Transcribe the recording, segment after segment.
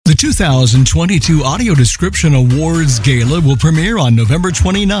The 2022 Audio Description Awards Gala will premiere on November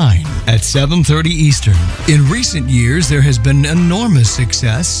 29 at 7:30 Eastern. In recent years, there has been enormous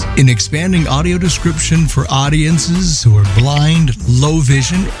success in expanding audio description for audiences who are blind, low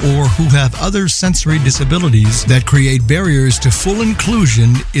vision, or who have other sensory disabilities that create barriers to full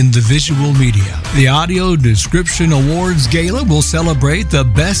inclusion in the visual media. The Audio Description Awards Gala will celebrate the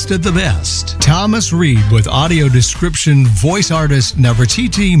best of the best. Thomas Reed with audio description voice artist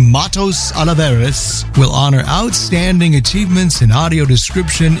Nefertiti Matos Oliveras will honor outstanding achievements in audio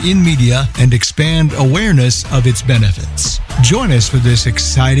description in media and expand awareness of its benefits. Join us for this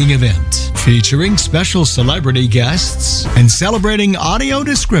exciting event, featuring special celebrity guests and celebrating audio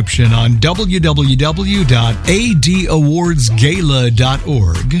description on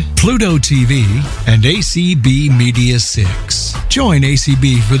www.adawardsgala.org, Pluto TV, and ACB Media 6. Join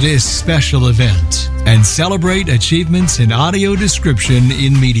ACB for this special event and celebrate achievements in audio description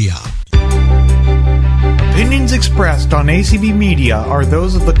in media. Opinions expressed on ACB Media are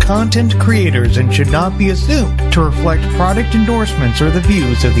those of the content creators and should not be assumed to reflect product endorsements or the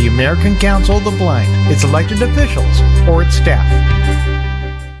views of the American Council of the Blind, its elected officials, or its staff.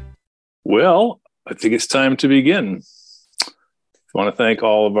 Well, I think it's time to begin. I want to thank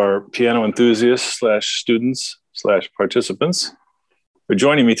all of our piano enthusiasts / students / participants for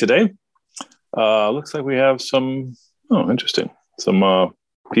joining me today. Looks like we have some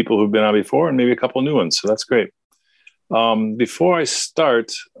people who've been on before and maybe a couple new ones. So that's great. Before I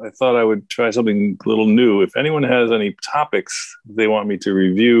start, I thought I would try something a little new. If anyone has any topics they want me to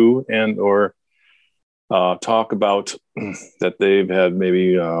review and or talk about that they've had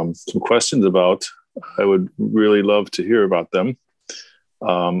maybe some questions about, I would really love to hear about them.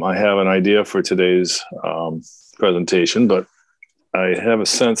 I have an idea for today's presentation, but I have a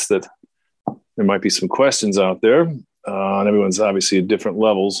sense that there might be some questions out there. And everyone's obviously at different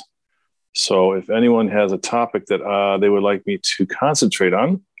levels. So if anyone has a topic that they would like me to concentrate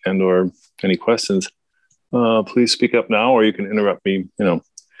on and or any questions, please speak up now, or you can interrupt me,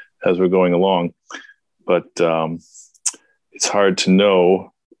 as we're going along. But it's hard to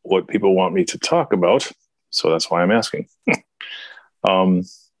know what people want me to talk about. So that's why I'm asking. And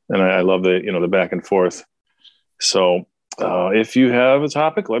I love the back and forth. So if you have a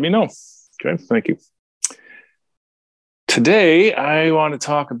topic, let me know. Okay, thank you. Today, I want to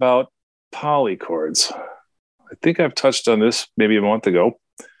talk about polychords. I think I've touched on this maybe a month ago,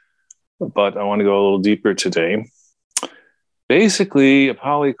 but I want to go a little deeper today. Basically, a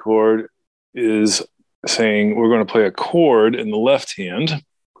polychord is saying we're going to play a chord in the left hand,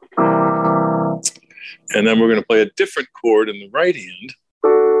 and then we're going to play a different chord in the right hand,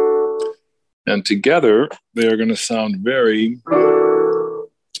 and together they are going to sound very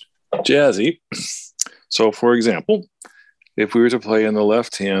jazzy. So, for example, if we were to play in the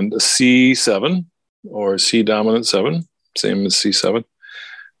left hand a C7 or C dominant 7, same as C7,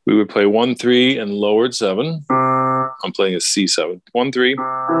 we would play 1-3 and lowered 7. I'm playing a C7, 1-3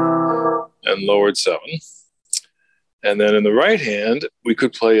 and lowered 7. And then in the right hand, we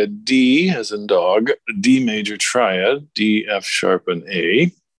could play a D as in dog, a D major triad, D, F sharp, and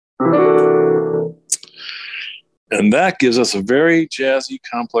A. And that gives us a very jazzy,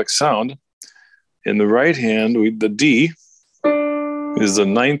 complex sound. In the right hand, the D is the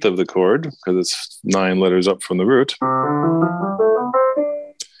ninth of the chord because it's 9 letters up from the root.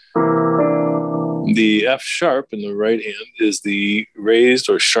 The F sharp in the right hand is the raised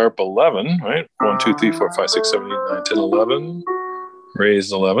or sharp 11, right? 1, 2, 3, 4, 5, 6, 7, 8, 9, 10, 11.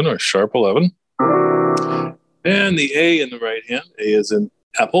 Raised 11 or sharp 11. And the A in the right hand, A as in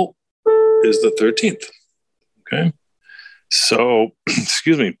apple, is the 13th. Okay. So,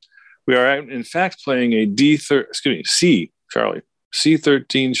 excuse me. We are in fact playing a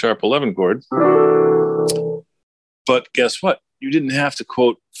C13 sharp 11 chord. But guess what? You didn't have to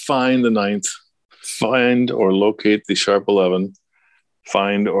quote find the ninth, find or locate the sharp 11,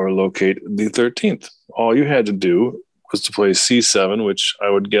 find or locate the 13th. All you had to do was to play C7, which I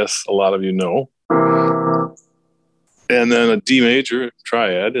would guess a lot of you know, and then a D major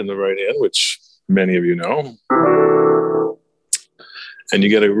triad in the right hand, which many of you know. And you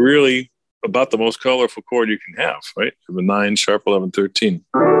get a really about the most colorful chord you can have, right? You have a 9, sharp 11, 13.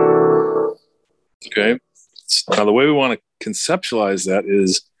 Okay. Now the way we want to conceptualize that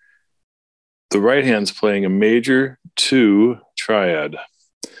is the right hand's playing a major 2 triad,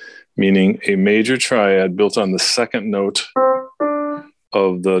 meaning a major triad built on the second note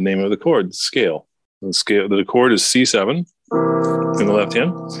of the name of the chord, scale. The chord is C7 in the left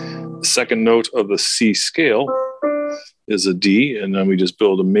hand. The second note of the C scale is a D, and then we just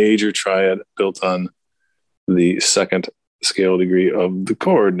build a major triad built on the second scale degree of the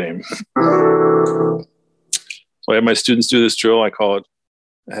chord name. So I have my students do this drill. I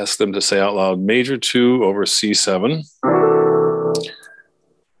ask them to say out loud, major 2 over C7.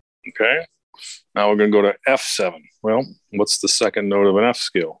 Okay. Now we're going to go to F7. Well, what's the second note of an F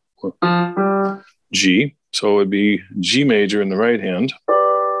scale? G. So it would be G major in the right hand.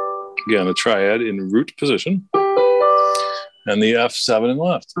 Again, a triad in root position. And the F7 in the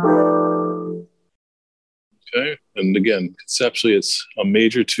left. Okay. And again, conceptually, it's a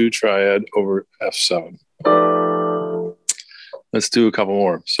major 2 triad over F7. Let's do a couple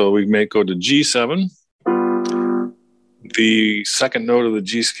more. So we may go to G7. The second note of the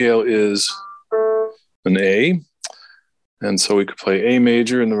G scale is an A. And so we could play A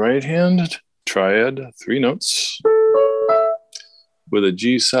major in the right hand, triad, 3 notes, with a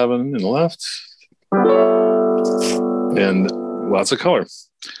G7 in the left, and lots of color.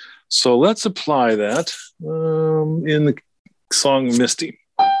 So let's apply that in the song Misty.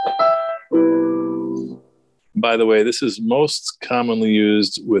 By the way, this is most commonly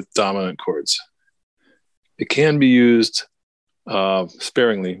used with dominant chords. It can be used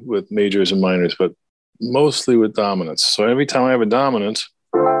sparingly with majors and minors, but mostly with dominants. So every time I have a dominant,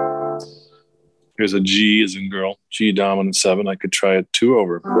 here's a G as in girl, G dominant 7, I could try it 2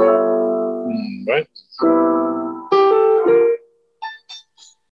 over. Right?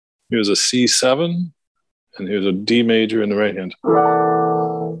 Here's a C7, and here's a D major in the right hand.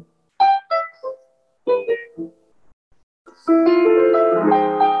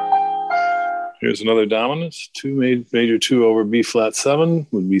 Here's another dominant, major 2 over B flat 7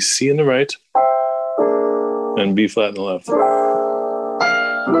 would be C in the right and B flat in the left.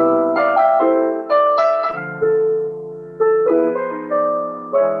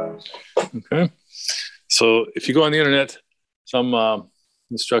 Okay. So if you go on the internet, some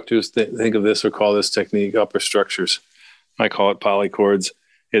instructors think of this or call this technique upper structures. I call it polychords.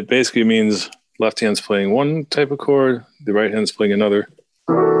 It basically means left hand's playing one type of chord, the right hand's playing another.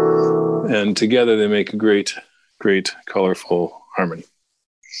 And together they make a great, great, colorful harmony.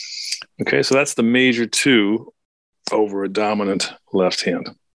 Okay, so that's the major 2 over a dominant left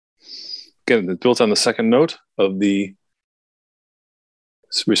hand. Again, it's built on the second note of the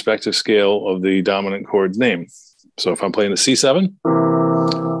respective scale of the dominant chord's name. So if I'm playing the C7,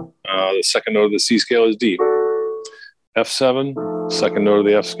 the second note of the C scale is D. F7, second note of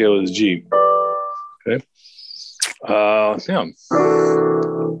the F scale is G. Okay. Yeah.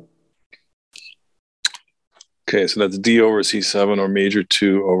 Okay, so that's D over C7 or major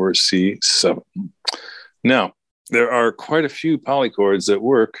 2 over C7. Now, there are quite a few polychords that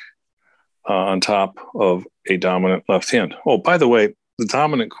work on top of a dominant left hand. Oh, by the way, the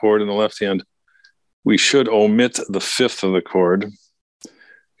dominant chord in the left hand, we should omit the 5th of the chord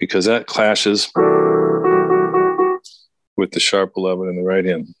because that clashes with the sharp 11 in the right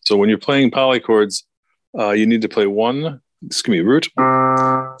hand. So when you're playing polychords, you need to play root,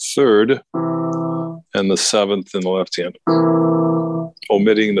 3rd, and the 7th in the left hand,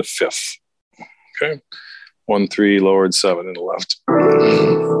 omitting the 5th. Okay, 1, 3, lowered 7 in the left.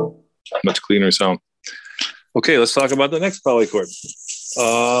 Much cleaner sound. Okay, let's talk about the next polychord.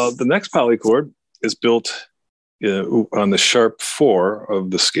 The next polychord is built on the sharp 4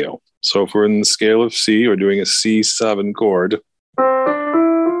 of the scale. So if we're in the scale of C or doing a C7 chord,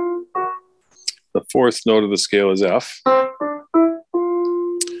 the 4th note of the scale is F.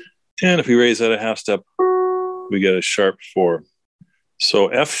 And if we raise that a half step, we get a sharp 4. So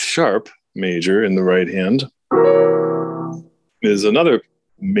F sharp major in the right hand is another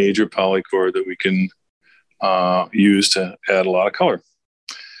major polychord that we can use to add a lot of color.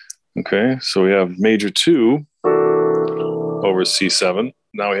 Okay, so we have major 2 over C7.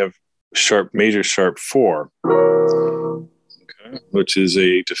 Now we have major sharp 4, okay, which is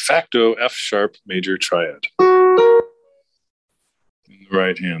a de facto F sharp major triad in the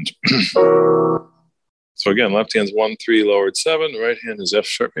right hand. So again, left hand's 1, 3, lowered 7. The right hand is F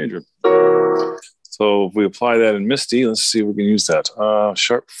sharp major. So if we apply that in Misty, let's see if we can use that.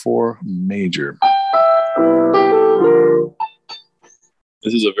 Sharp 4 major.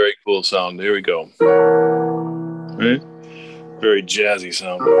 This is a very cool sound. Here we go. Right? Very jazzy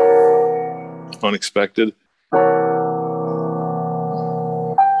sound. Unexpected.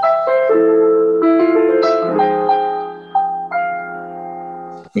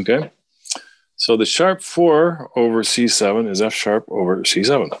 Okay. So the sharp 4 over C7 is F sharp over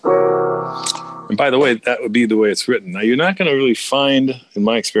C7. And by the way, that would be the way it's written. Now, you're not going to really find, in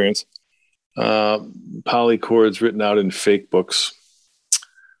my experience, polychords written out in fake books.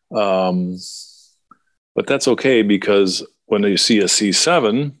 But that's okay, because when you see a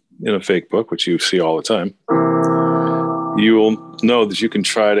C7 in a fake book, which you see all the time, you will know that you can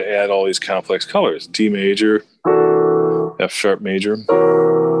try to add all these complex colors. D major, F sharp major.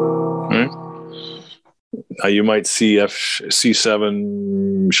 Right? Now you might see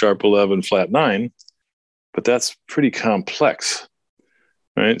C7, sharp 11, flat 9, but that's pretty complex.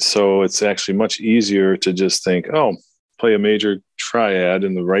 Right? So it's actually much easier to just think, oh, play a major triad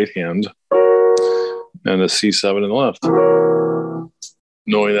in the right hand and a C7 in the left,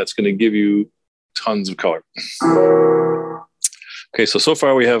 knowing that's going to give you tons of color. Okay, so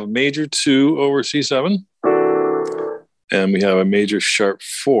far we have major 2 over C7, and we have a major sharp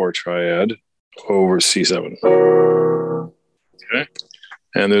 4 triad over C7. Okay,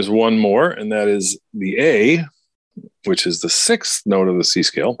 and there's one more, and that is the A, which is the 6th note of the C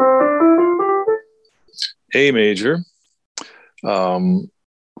scale. A major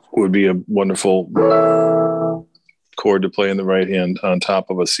would be a wonderful chord to play in the right hand on top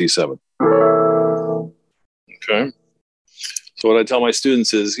of a C7. Okay. So what I tell my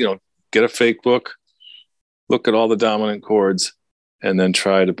students is, get a fake book, look at all the dominant chords, and then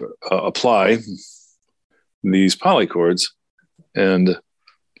try to apply these polychords. And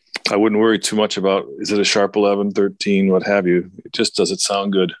I wouldn't worry too much about, is it a sharp 11, 13, what have you. It just does it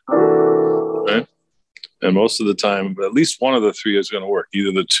sound good. Right? And most of the time, at least one of the three is going to work.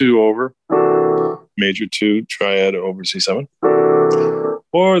 Either the 2 over, major 2 triad over C7,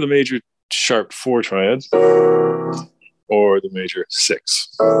 or the major sharp 4 triad, or the major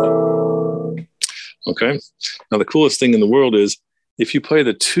 6. Okay. Now, the coolest thing in the world is if you play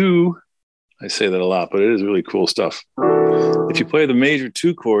the 2, I say that a lot, but it is really cool stuff. If you play the major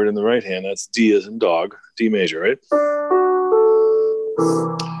 2 chord in the right hand, that's D as in dog, D major, right?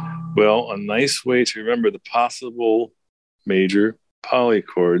 Well, a nice way to remember the possible major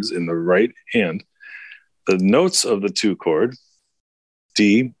polychords in the right hand, the notes of the 2 chord,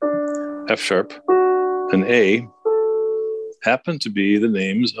 D, F sharp, and A, happen to be the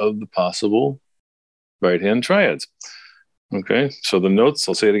names of the possible right hand triads. Okay, so the notes,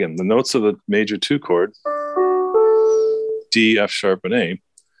 I'll say it again, the notes of the major 2 chord, D, F sharp, and A,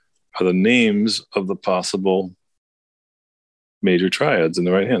 are the names of the possible major triads in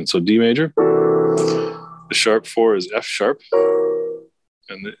the right hand. So D major, the sharp 4 is F sharp,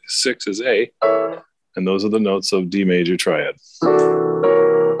 and the 6 is A, and those are the notes of D major triad.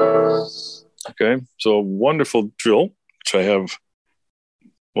 Okay, so a wonderful drill, which I have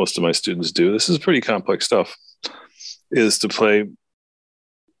most of my students do. This is pretty complex stuff, is to play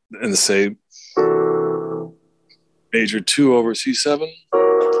and say major 2 over C7,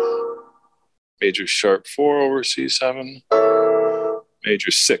 major sharp 4 over C7,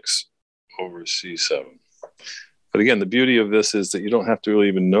 major 6 over C7. But again, the beauty of this is that you don't have to really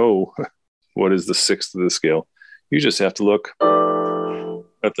even know what is the 6th of the scale. You just have to look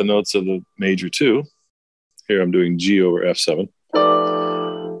at the notes of the major 2. Here I'm doing G over F7.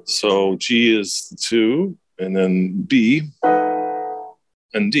 So G is the 2, and then B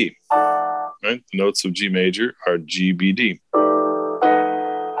and D. Right? The notes of G major are G, B, D.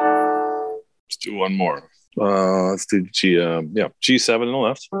 Let's do one more. Let's do G7 in the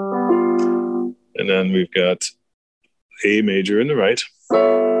left. And then we've got A major in the right.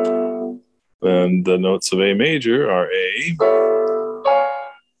 And the notes of A major are A,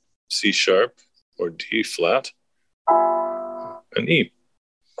 C sharp, or D flat, and E.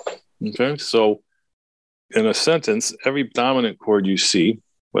 Okay, so in a sentence, every dominant chord you see,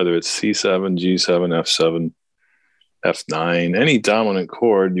 whether it's C7, G7, F7, F9, any dominant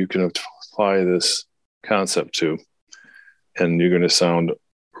chord, you can apply this concept to, and you're going to sound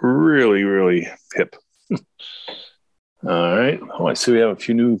really, really hip. All right. Oh, I see we have a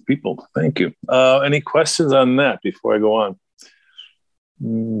few new people. Thank you. Any questions on that before I go on?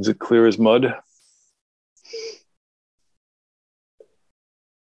 Is it clear as mud?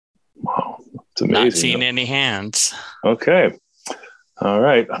 Wow. It's amazing. Not seeing any hands. Okay. All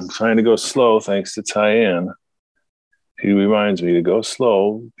right. I'm trying to go slow thanks to Tyann. He reminds me to go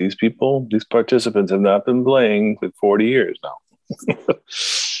slow. These people, these participants have not been playing for 40 years now.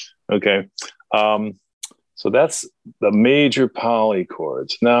 Okay. So that's the major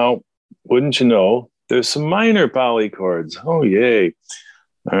polychords. Now, wouldn't you know, there's some minor polychords. Oh, yay.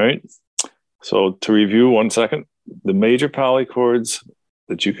 All right. So to review 1 second, the major polychords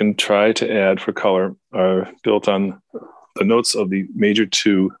that you can try to add for color are built on the notes of the major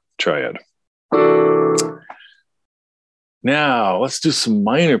 2 triad. Now, let's do some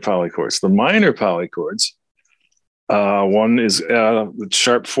minor polychords. The minor polychords, one is the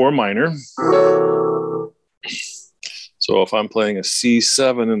sharp 4 minor. So if I'm playing a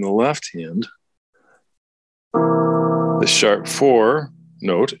C7 in the left hand, the sharp 4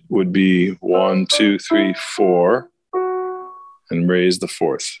 note would be 1, 2, 3, 4, and raise the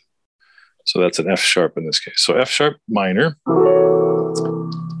fourth. So that's an F sharp in this case. So F sharp minor.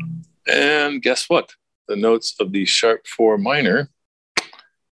 And guess what? The notes of the sharp 4 minor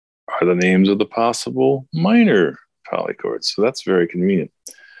are the names of the possible minor polychords. So that's very convenient.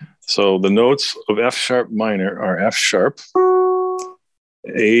 So the notes of F sharp minor are F sharp,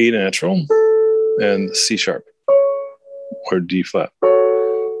 A natural, and C sharp, or D flat.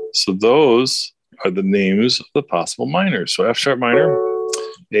 So those are the names of the possible minors. So F sharp minor,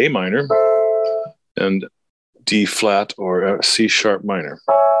 A minor, and D flat or C sharp minor.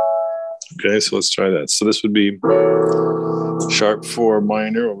 Okay, so let's try that. So this would be sharp 4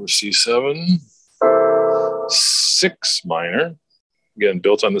 minor over C7, 6 minor, again,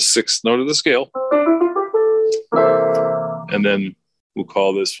 built on the 6th note of the scale. And then we'll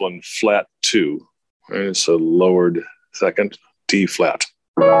call this one flat 2. Right? It's a lowered second, D flat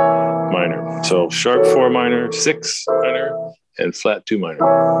minor. So sharp 4 minor, 6 minor, and flat 2 minor.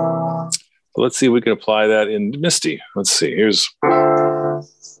 So let's see if we can apply that in MISTI. Let's see. Here's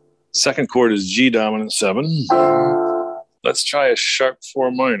second chord is G dominant 7. Let's try a sharp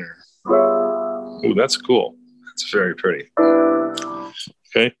 4 minor. Ooh, that's cool. That's very pretty.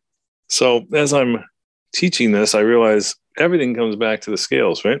 Okay. So as I'm teaching this, I realize everything comes back to the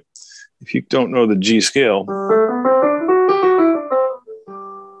scales, right? If you don't know the G scale,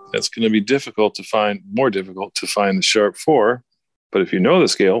 that's going to be more difficult to find the sharp 4. But if you know the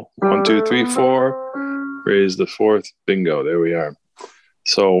scale, 1, 2, 3, 4, raise the fourth, bingo, there we are.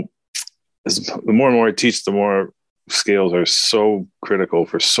 So the more and more I teach, the more scales are so critical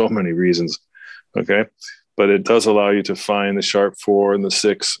for so many reasons, okay? But it does allow you to find the sharp 4 and the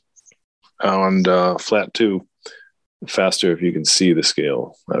 6 and flat 2 faster if you can see the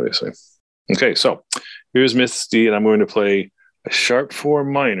scale, obviously. Okay, so here's MISTI, and I'm going to play a sharp 4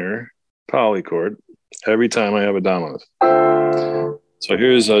 minor polychord every time I have a dominant. So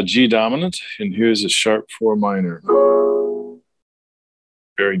here's a G dominant, and here's a sharp 4 minor.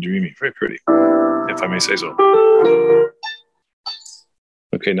 Very dreamy, very pretty, if I may say so.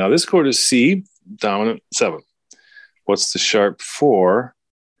 Okay, now this chord is C, dominant 7. What's the sharp 4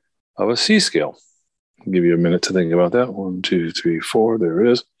 of a C scale? I'll give you a minute to think about that. 1, 2, 3, 4, there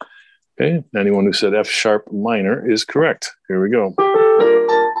it is. Okay, anyone who said F sharp minor is correct. Here we go.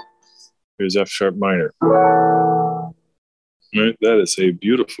 Here's F sharp minor. Right, that is a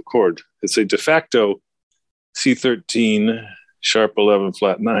beautiful chord. It's a de facto C13, sharp 11,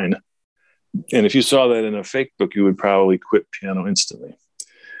 flat 9. And if you saw that in a fake book, you would probably quit piano instantly.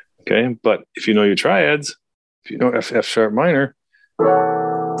 Okay, but if you know your triads, if you know F sharp minor,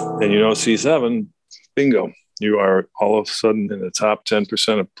 and you know C7, bingo, you are all of a sudden in the top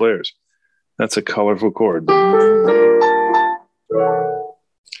 10% of players. That's a colorful chord.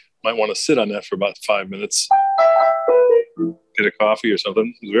 Might want to sit on that for about 5 minutes. Get a coffee or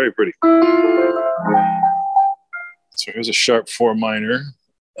something. It's very pretty. So here's a sharp 4 minor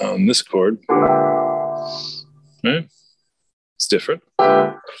on this chord. Right? It's different.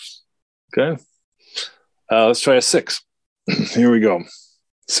 Okay. Let's try a 6. Here we go.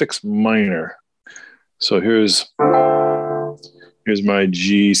 6 minor. So here's my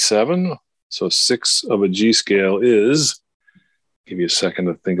G7. So 6 of a G scale is, give you a second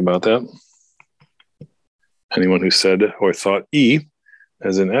to think about that. Anyone who said or thought E,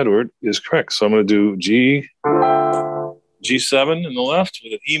 as in Edward, is correct. So I'm going to do G7 in the left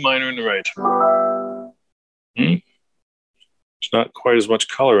with an E minor in the right. There's not quite as much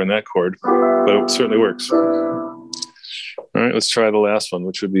color in that chord, but it certainly works. All right, let's try the last one,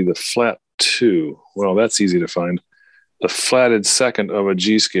 which would be the flat 2. Well, that's easy to find. The flatted second of a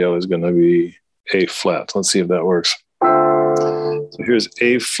G scale is going to be A flat. Let's see if that works. So here's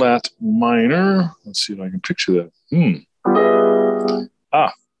A flat minor. Let's see if I can picture that.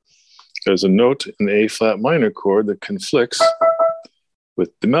 There's a note in the A flat minor chord that conflicts with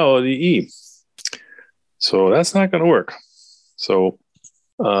the melody E. So that's not going to work. So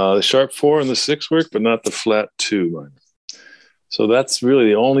the sharp 4 and the 6 work, but not the flat 2 minor. So that's really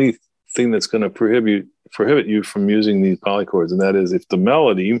the only thing that's going to prohibit you from using these polychords, and that is if the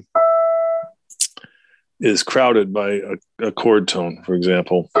melody is crowded by a chord tone, for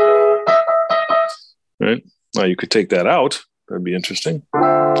example. Right? Now you could take that out. That'd be interesting.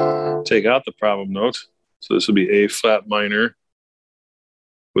 Take out the problem note. So this would be A flat minor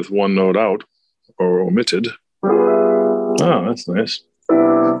with one note out or omitted. Oh, that's nice.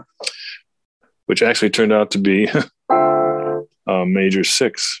 Which actually turned out to be major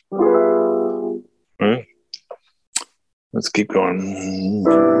 6. Right? Let's keep going.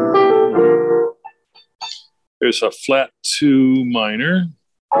 Here's a flat 2 minor.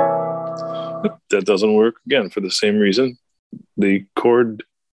 That doesn't work again for the same reason. the chord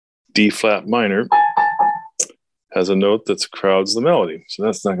D flat minor has a note that crowds the melody. So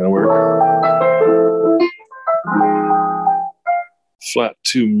that's not going to work. Flat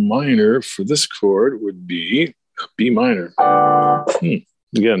 2 minor for this chord would be a B minor.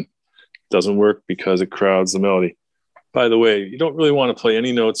 Again, doesn't work because it crowds the melody. By the way, you don't really want to play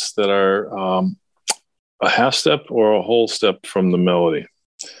any notes that are a half step or a whole step from the melody.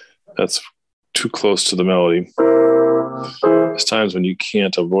 That's too close to the melody. There's times when you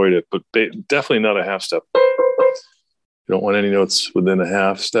can't avoid it, but definitely not a half step. You don't want any notes within a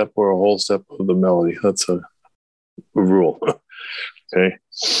half step or a whole step of the melody. That's a rule. Okay.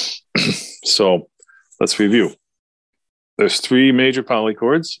 So let's review. There's 3 major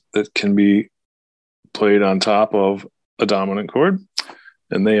polychords that can be played on top of a dominant chord,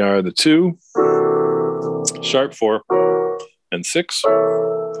 and they are the 2, sharp 4, and 6.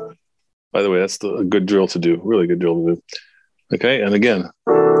 By the way, that's a good drill to do, really good drill to do. Okay, and again,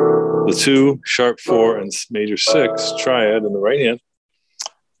 the 2, sharp 4, and major 6 triad in the right hand.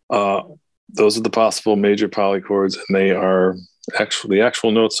 Those are the possible major polychords, and they are the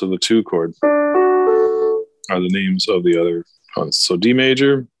actual notes of the 2 chord are the names of the other ones. So D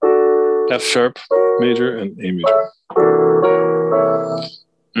major, F sharp major, and A major. All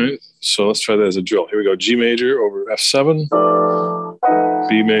right, so let's try that as a drill. Here we go. G major over F7,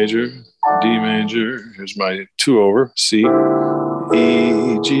 B major, D major. Here's my 2 over C,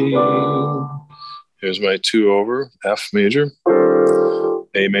 E, G. Here's my 2 over F major,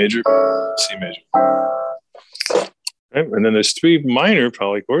 A major, C major. Okay, and then there's 3 minor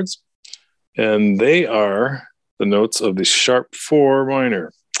polychords, and they are the notes of the sharp 4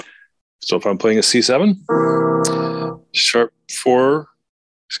 minor. So if I'm playing a C7, sharp 4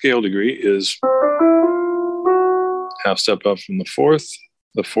 scale degree is half step up from the 4th,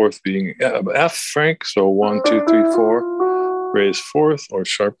 the 4th being F Frank, so 1, 2, 3, 4, raised 4th, or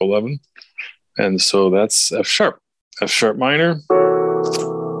sharp 11. And so that's F sharp minor,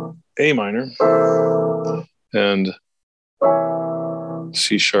 A minor, and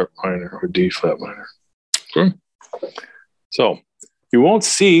C sharp minor or D flat minor. Okay. So you won't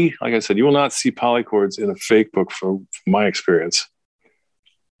see, like I said, you will not see polychords in a fake book from my experience,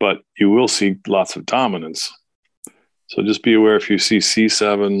 but you will see lots of dominants. So just be aware if you see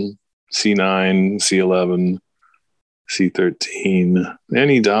C7, C9, C11, C13,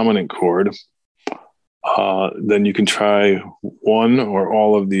 any dominant chord, then you can try one or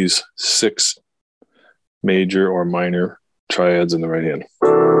all of these 6 major or minor triads in the right hand.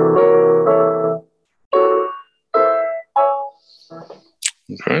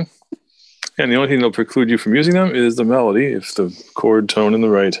 Okay. And the only thing that'll preclude you from using them is the melody if the chord tone in the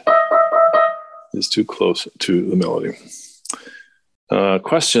right is too close to the melody.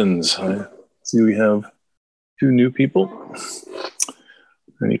 Questions? I see we have 2 new people.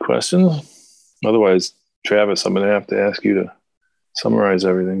 Any questions? Otherwise, Travis, I'm going to have to ask you to summarize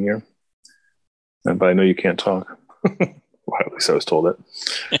everything here. But I know you can't talk. Well, at least I was told that.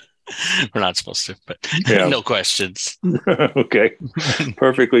 We're not supposed to, but yeah. No questions. Okay.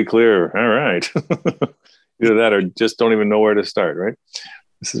 Perfectly clear. All right. Either that or just don't even know where to start, right?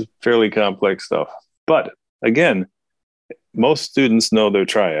 This is fairly complex stuff. But again, most students know their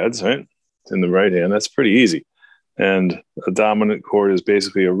triads, right? In the right hand. That's pretty easy. And a dominant chord is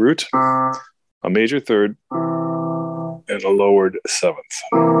basically a root, a major 3rd, and a lowered 7th.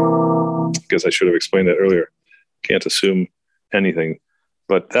 I guess I should have explained that earlier. Can't assume anything.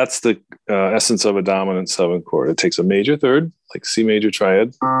 But that's the essence of a dominant 7th chord. It takes a major 3rd, like C major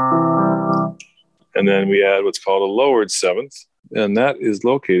triad, and then we add what's called a lowered 7th, and that is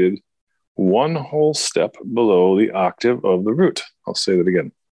located 1 whole step below the octave of the root. I'll say that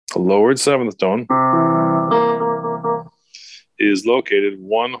again. A lowered 7th tone is located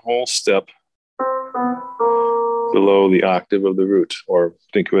 1 whole step below the octave of the root, or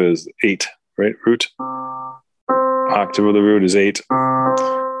think of it as 8, right? Root. Octave of the root is 8.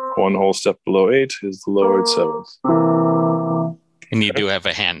 1 whole step below 8 is the lowered 7th. And you do have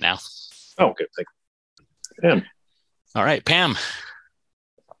a hand now. Oh, okay. Thank you. Pam. All right, Pam.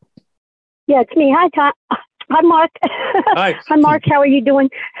 Yeah, it's me. Hi, Tom. Hi, Mark. Hi. Hi, Mark. How are you doing?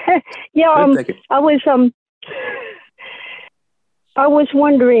 Yeah, Good, thank you. I was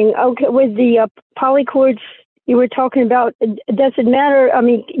wondering. Okay, with the polychords you were talking about, does it matter? I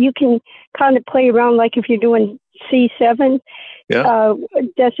mean, you can kind of play around, like if you're doing C7. Yeah.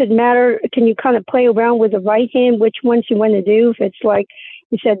 Does it matter? Can you kind of play around with the right hand, which ones you want to do? If it's like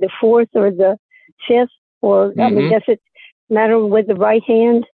you said, the 4th or the 5th, or I mean, does it matter with the right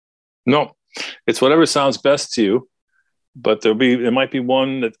hand? No, it's whatever sounds best to you. But there might be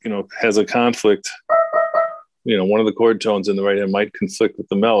one that has a conflict one of the chord tones in the right hand might conflict with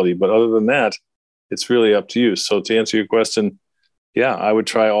the melody. But other than that, it's really up to you. So to answer your question, yeah, I would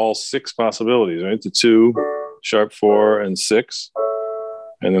try all 6 possibilities, right? The 2, sharp 4, and 6,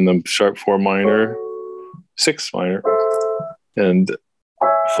 and then the sharp 4 minor, 6 minor, and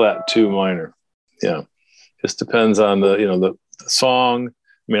flat 2 minor. Yeah, just depends on the song.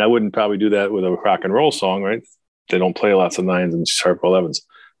 I mean, I wouldn't probably do that with a rock and roll song, right? They don't play lots of 9s and sharp 11s,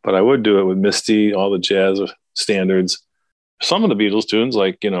 but I would do it with Misty, all the jazz standards. Some of the Beatles tunes,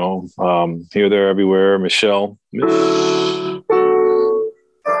 like, Here, There, Everywhere, Michelle.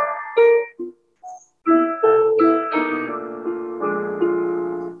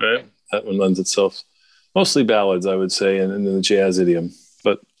 Right? That one lends itself. Mostly ballads, I would say, and in the jazz idiom,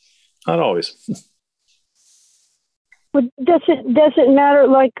 but not always. But does it matter?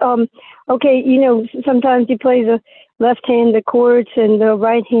 Like, okay, sometimes you play the left hand the chords and the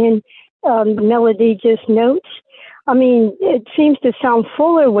right hand melody just notes. I mean, it seems to sound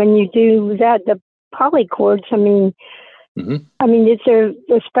fuller when you do that. The polychords. I mean, is there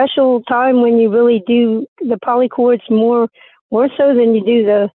a special time when you really do the polychords more so than you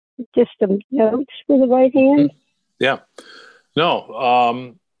do just the notes with the right hand? Yeah.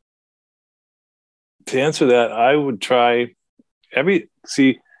 No. To answer that, I would try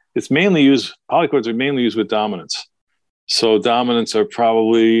it's mainly used, polychords are mainly used with dominants. So dominants are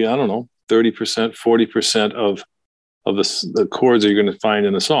probably, 30%, 40% of the chords that you're going to find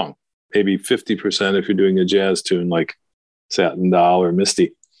in a song. Maybe 50% if you're doing a jazz tune like Satin Doll or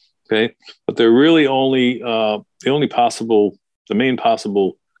Misty. Okay. But they're really only, the main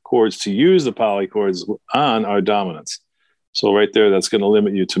possible chords to use the polychords on are dominants. So right there, that's going to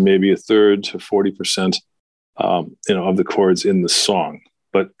limit you to maybe a third to 40%, of the chords in the song.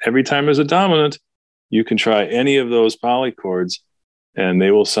 But every time there's a dominant, you can try any of those polychords, and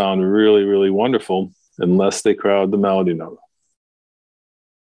they will sound really, really wonderful unless they crowd the melody note.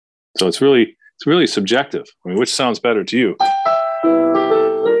 So it's really subjective. I mean, which sounds better to you?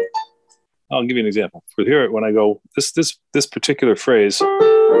 I'll give you an example. For here, when I go this particular phrase.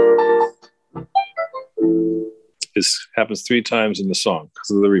 Happens 3 times in the song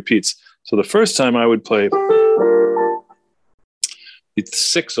because of the repeats. So the first time I would play the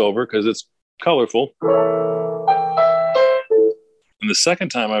 6 over because it's colorful. And the second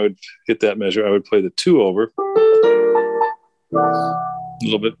time I would hit that measure, I would play the 2 over, a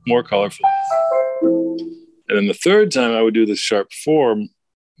little bit more colorful. And then the third time I would do the sharp 4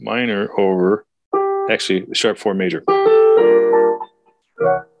 minor over, actually the sharp 4 major.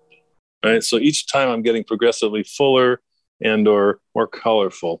 Right, so each time I'm getting progressively fuller and or more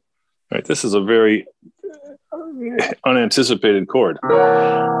colorful. Right, this is a very unanticipated chord.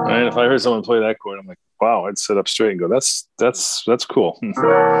 Right, if I heard someone play that chord, I'm like, wow, I'd sit up straight and go, that's cool.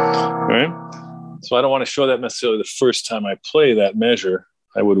 Right, so I don't want to show that necessarily the first time I play that measure.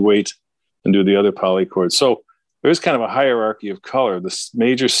 I would wait and do the other polychords. So there's kind of a hierarchy of color. This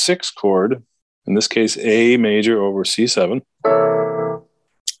major 6 chord, in this case, A major over C7.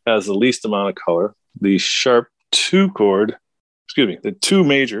 Has the least amount of color. The sharp 2 chord, the 2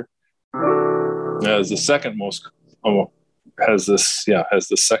 major has the second most, has the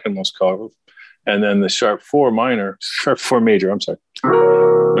second most color. And then the sharp 4 major,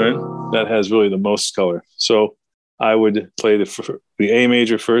 right? That has really the most color. So I would play the A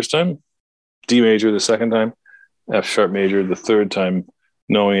major first time, D major the second time, F sharp major the third time,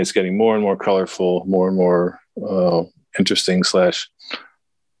 knowing it's getting more and more colorful, more and more interesting /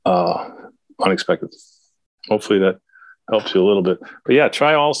 unexpected. Hopefully that helps you a little bit. But yeah,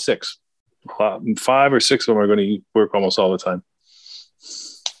 try all 6. 5 or 6 of them are going to work almost all the time.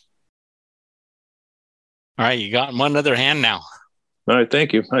 All right, you got one other hand now. All right,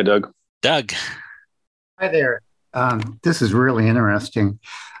 thank you. Hi, Doug. Doug. Hi there. This is really interesting.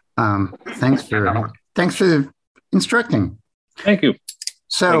 Thanks for instructing. Thank you.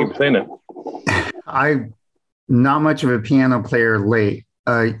 So thank you for saying that. I'm not much of a piano player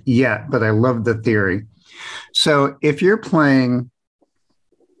yet, but I love the theory. So if you're playing,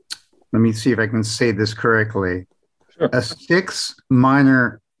 let me see if I can say this correctly, sure. A 6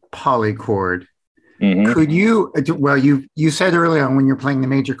 minor polychord. Could you, you said early on when you're playing the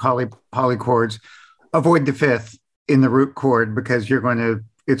major polychords, avoid the 5th in the root chord because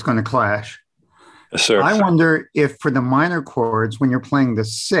it's going to clash. Yes, sir. I wonder if for the minor chords, when you're playing the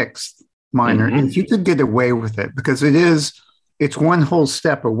 6th minor, if you could get away with it, because it's one whole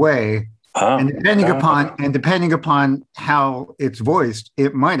step away. And depending upon how it's voiced,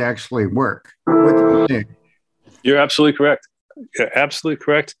 it might actually work. What do you think? You're absolutely correct.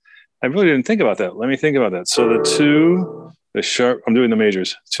 I really didn't think about that. Let me think about that. So the 2 The sharp, I'm doing the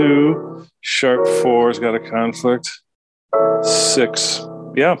majors. 2, sharp 4's got a conflict. 6,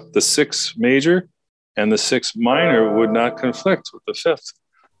 yeah, the 6 major and the 6 minor would not conflict with the 5th.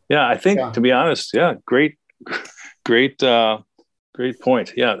 Yeah, I think, to be honest, yeah, great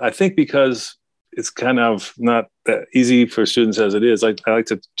point. Yeah, I think because it's kind of not that easy for students as it is, I like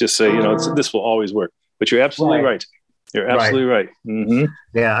to just say, this will always work. But you're absolutely right. You're absolutely right. Mm-hmm.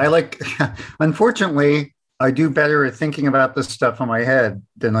 Yeah, unfortunately, I do better at thinking about this stuff in my head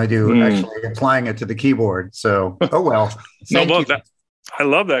than I do actually applying it to the keyboard. So, oh well. I love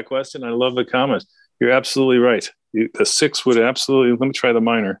that question. I love the comment. You're absolutely right. The 6 would absolutely, let me try the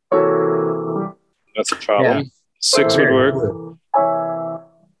minor. That's a problem. Yeah. 6 would work.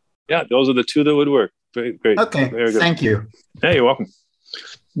 Yeah, those are the 2 that would work. Great. Okay, very good. Thank you. Yeah, you're welcome.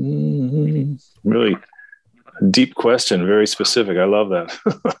 Really deep question, very specific. I love that.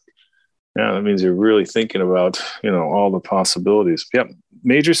 Yeah, that means you're really thinking about, all the possibilities. Yep,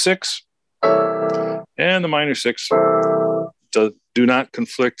 major 6 and the minor 6 do not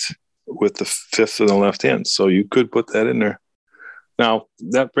conflict with the 5th in the left hand. So you could put that in there. Now,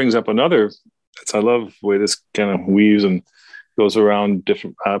 that brings up another, I love the way this kind of weaves and goes around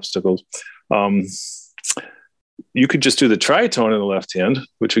different obstacles. You could just do the tritone in the left hand,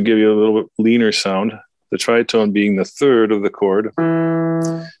 which would give you a little bit leaner sound. The tritone being the 3rd of the chord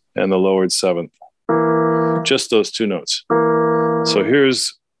and the lowered 7th. Just those 2 notes. So here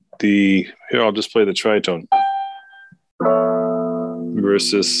I'll just play the tritone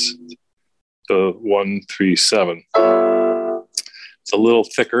versus the 1, 3, 7. It's a little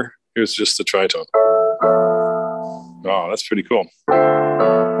thicker. Here's just the tritone. Oh, that's pretty cool.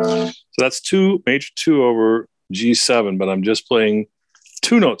 So that's major 2 over G7, but I'm just playing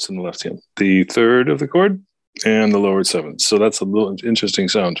 2 notes in the left hand, the 3rd of the chord and the lowered 7th. So that's a little interesting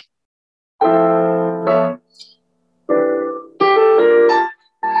sound.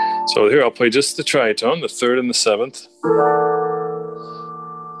 So here I'll play just the tritone, the 3rd and the 7th.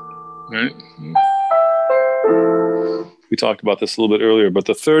 Right. We talked about this a little bit earlier, but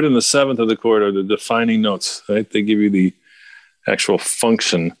the 3rd and the 7th of the chord are the defining notes, right? They give you the actual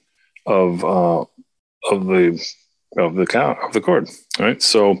function of the chord, right?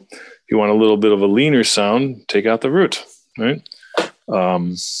 So you want a little bit of a leaner sound, take out the root, right?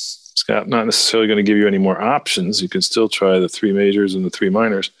 It's not necessarily going to give you any more options. You can still try the 3 majors and the 3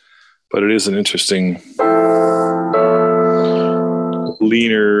 minors, but it is an interesting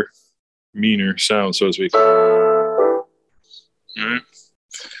leaner, meaner sound, so to speak.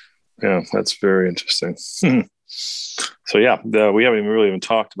 Yeah, that's very interesting. So yeah, we haven't really even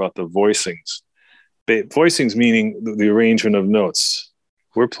talked about the voicings. Voicings meaning the arrangement of notes.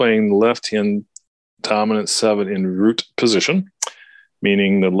 We're playing the left hand dominant 7 in root position,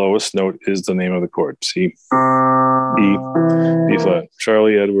 meaning the lowest note is the name of the chord. C, E, B flat,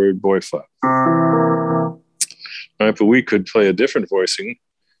 Charlie, Edward, boy flat. All right, but we could play a different voicing,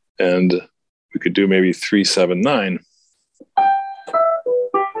 and we could do maybe 3, 7, 9.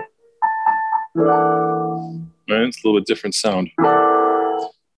 Right, it's a little bit different sound.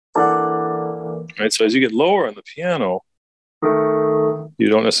 Right, so as you get lower on the piano, you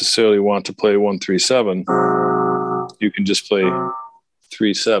don't necessarily want to play 1, 3, 7. You can just play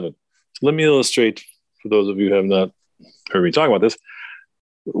 3, 7. So let me illustrate, for those of you who have not heard me talk about this,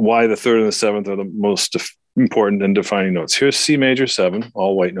 why the 3rd and the 7th are the most important and defining notes. Here's C major 7,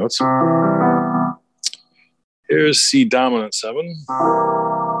 all white notes. Here's C dominant 7.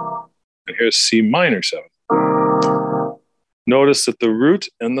 And here's C minor 7. Notice that the root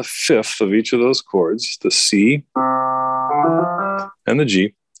and the 5th of each of those chords, the C and the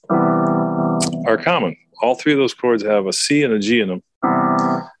G, are common. All 3 of those chords have a C and a G in them.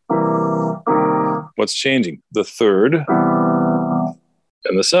 What's changing? The 3rd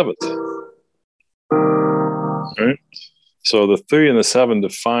and the 7th. All right? So the 3 and the 7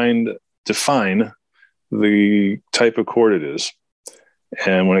 define the type of chord it is.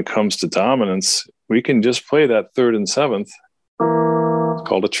 And when it comes to dominance, we can just play that 3rd and 7th. It's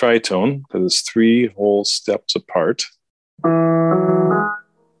called a tritone because it's 3 whole steps apart.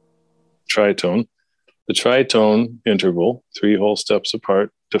 Tritone. The tritone interval, 3 whole steps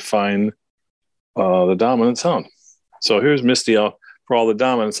apart, define the dominant sound. So here's Misty. For all the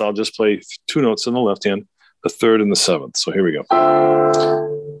dominants, I'll just play 2 notes in the left hand, the 3rd and the 7th. So here we go.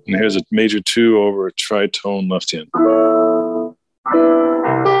 And here's a major 2 over a tritone left hand.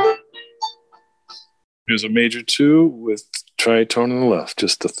 Here's a major 2 with tritone on the left,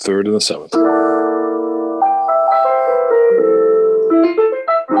 just the 3rd and the 7th.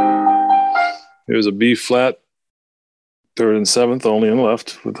 Here's a B flat, 3rd and 7th, only on the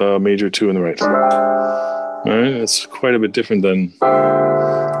left, with a major 2 on the right. All right, it's quite a bit different than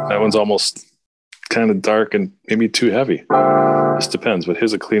that one's almost kind of dark and maybe too heavy. Just depends, but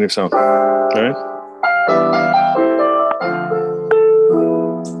here's a cleaner sound. All right.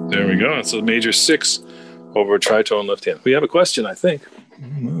 There we go. It's a major 6 over a tritone left hand. We have a question, I think.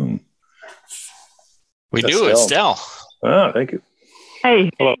 We do, Estelle. Ah, thank you. Hey.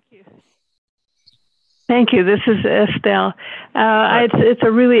 Hello. Thank you. This is Estelle. It's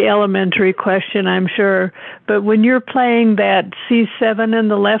a really elementary question, I'm sure. But when you're playing that C7 in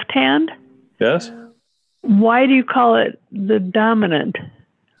the left hand, yes, why do you call it the dominant?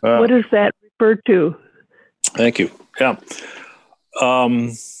 What does that refer to? Thank you. Yeah.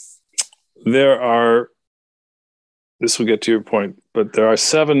 There are, this will get to your point, but there are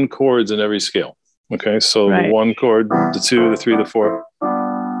 7 chords in every scale. Okay, so the 1 chord, the 2, the 3, the 4.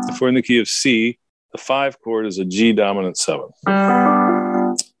 If we're in the key of C, the 5 chord is a G dominant 7.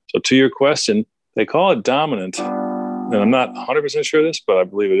 So to your question, they call it dominant, and I'm not 100% sure of this, but I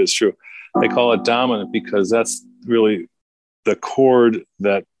believe it is true. They call it dominant because that's really the chord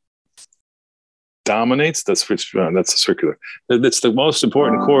that dominates. That's a circular. It's the most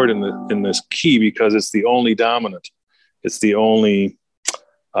important chord in this key because it's the only dominant. It's the only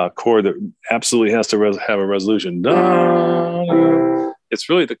chord that absolutely has to have a resolution. It's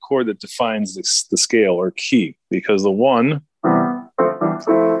really the chord that defines the scale or key, because the 1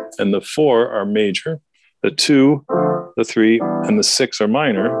 and the 4 are major, the 2, the 3, and the 6 are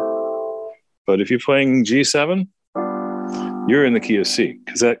minor. But if you're playing G7, you're in the key of C,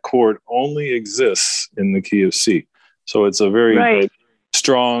 because that chord only exists in the key of C. So it's a very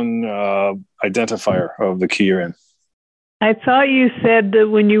strong identifier of the key you're in. I thought you said that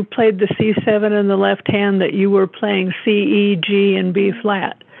when you played the C7 in the left hand that you were playing C, E, G, and B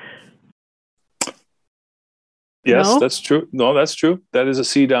flat. Yes, that's true. No, that's true. That is a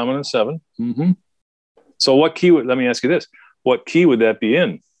C dominant 7. Mm-hmm. So what key let me ask you this. What key would that be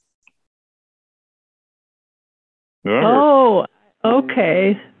in? Remember? Oh,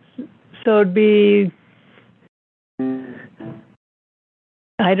 okay. So it'd be,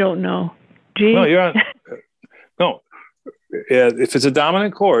 I don't know. G? No, you're on. No. If it's a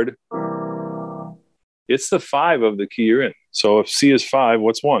dominant chord, it's the 5 of the key you're in. So if C is 5,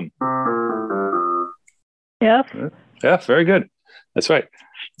 what's 1? F. F, very good. That's right.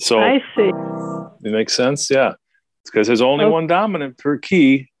 So I see. It makes sense, yeah. Because there's only one dominant per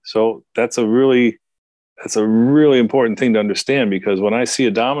key. So that's a really important thing to understand, because when I see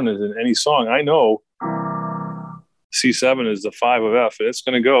a dominant in any song, I know C7 is the 5 of F, and it's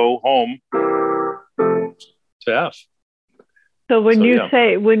going to go home to F. So when you're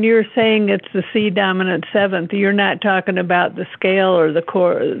saying it's the C dominant 7th, you're not talking about the scale or the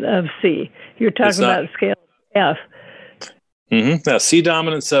chord of C. You're talking about the scale of F. Mm-hmm. Now, C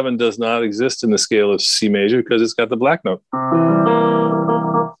dominant 7 does not exist in the scale of C major because it's got the black note.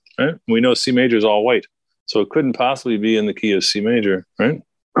 Right? We know C major is all white, so it couldn't possibly be in the key of C major, right?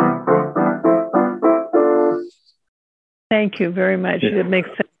 Thank you very much. It makes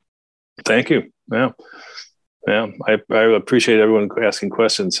sense. Thank you. Yeah. Yeah, I appreciate everyone asking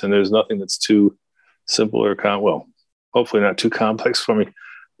questions, and there's nothing that's too simple or hopefully not too complex for me.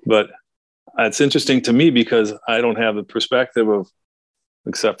 But it's interesting to me because I don't have the perspective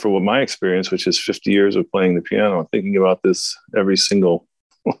except for what my experience, which is 50 years of playing the piano. I'm thinking about this every single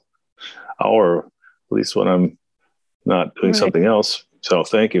hour, at least when I'm not doing something else. So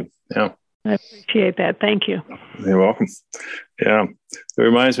thank you. Yeah. I appreciate that. Thank you. You're welcome. Yeah. It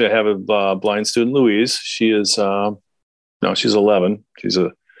reminds me, I have a blind student, Louise. She is, she's 11. She's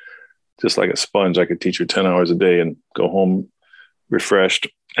just like a sponge. I could teach her 10 hours a day and go home refreshed.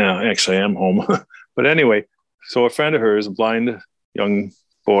 Actually, I am home. But anyway, so a friend of hers, a blind young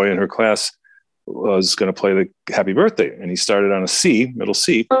boy in her class, was going to play the Happy Birthday. And he started on a C, middle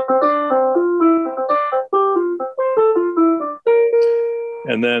C.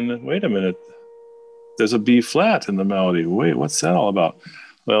 And then, wait a minute, there's a B flat in the melody. Wait, what's that all about?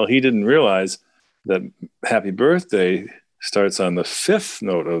 Well, he didn't realize that Happy Birthday starts on the 5th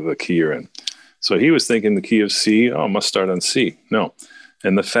note of the key you're in. So he was thinking the key of C, it must start on C. No.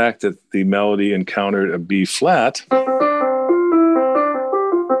 And the fact that the melody encountered a B flat,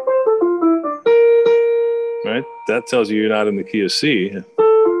 right, that tells you you're not in the key of C.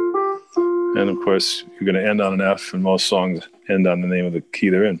 And of course, you're going to end on an F, and most songs end on the name of the key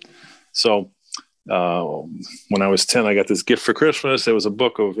they're in. So when I was 10, I got this gift for Christmas. There was a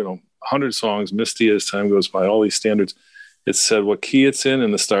book of 100 songs, Misty as time goes by, all these standards. It said what key it's in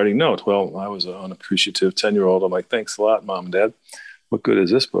and the starting note. Well, I was an unappreciative 10-year-old. I'm like, thanks a lot, Mom and Dad. What good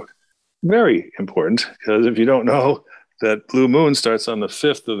is this book? Very important, because if you don't know that Blue Moon starts on the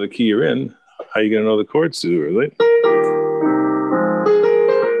 5th of the key you're in, How are you going to know the chords too early?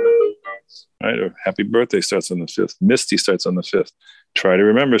 Right? Or Happy Birthday starts on the 5th. Misty starts on the 5th. Try to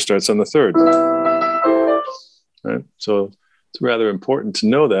Remember starts on the 3rd. Right? So it's rather important to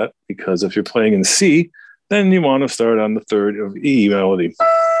know that, because if you're playing in C, then you want to start on the 3rd of E melody.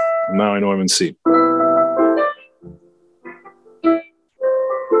 Now I know I'm in C.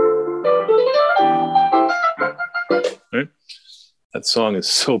 Right? That song is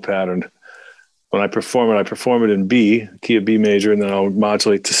so patterned. When I perform it in B, key of B major, and then I'll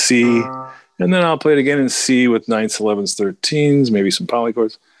modulate to C, and then I'll play it again in C with 9ths, 11ths, 13s, maybe some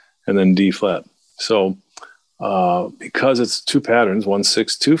polychords, and then D flat. So because it's 2 patterns, 1,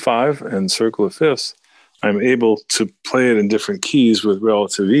 6, 2, 5, and circle of fifths, I'm able to play it in different keys with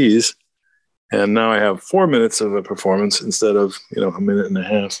relative ease. And now I have 4 minutes of a performance instead of, a minute and a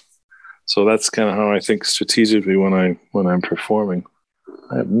half. So that's kind of how I think strategically when I'm performing.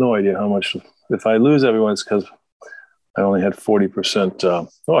 I have no idea how much. If I lose everyone, it's because I only had 40%.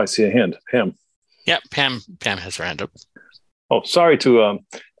 I see a hand. Pam. Yeah, Pam has her hand up. Oh, sorry to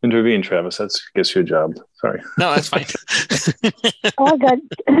intervene, Travis. That's, I guess, your job. Sorry. No, that's fine. I got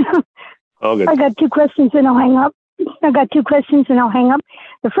Oh, good. I got 2 questions and I'll hang up.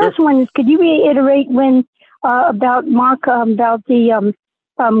 The first one is, could you reiterate when about the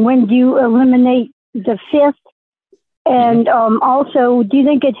when do you eliminate the 5th? And also, do you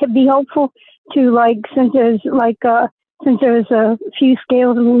think it'd be helpful to, since there's a few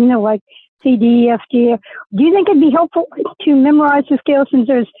scales, like C, D, F, G, do you think it'd be helpful to memorize the scales, since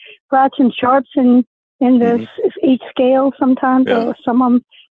there's flats and sharps in this each scale sometimes, or some of them?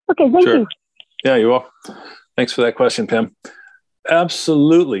 Okay, thank you. Yeah, you're welcome. Thanks for that question, Pam.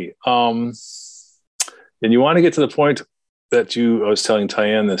 Absolutely. And you want to get to the point that I was telling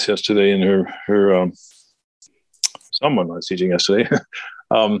Tyann this yesterday in her someone I was teaching yesterday.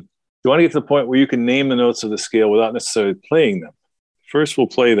 You want to get to the point where you can name the notes of the scale without necessarily playing them. First, we'll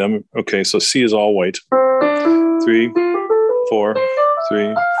play them. Okay, so C is all white. 3, 4,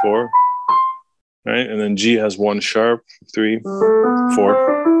 3, 4. Right? And then G has 1 sharp. 3,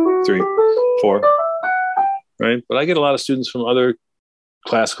 4, 3, 4. Right? But I get a lot of students from other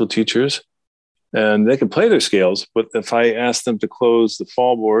classical teachers, and they can play their scales, but if I ask them to close the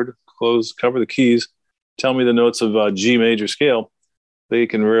fall board, cover the keys, tell me the notes of G major scale, they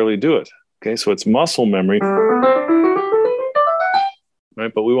can rarely do it. Okay, so it's muscle memory.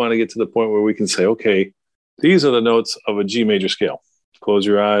 Right? But we want to get to the point where we can say, okay, these are the notes of a G major scale. Close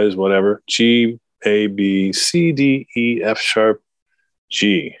your eyes, whatever. G, A, B, C, D, E, F sharp,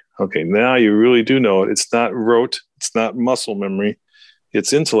 G. Okay, now you really do know it. It's not rote. It's not muscle memory.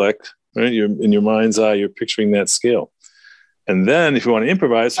 It's intellect. Right? You're in your mind's eye. You're picturing that scale. And then if you want to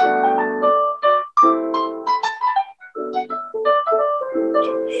improvise, well,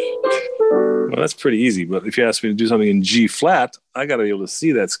 that's pretty easy. But if you ask me to do something in G flat, I got to be able to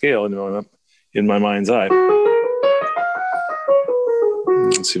see that scale in my mind's eye.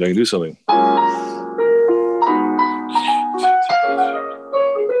 Let's see if I can do something.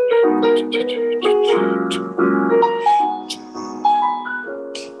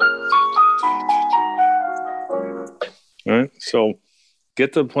 All right, so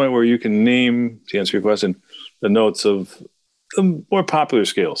get to the point where you can name, to answer your question, the notes of the more popular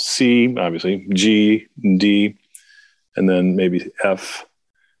scales. C, obviously, G, D, and then maybe F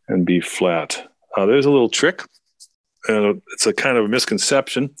and B flat. There's a little trick. It's a kind of a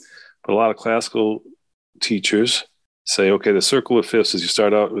misconception, but a lot of classical teachers say, okay, the circle of fifths is you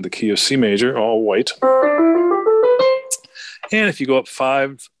start out with the key of C major, all white. And if you go up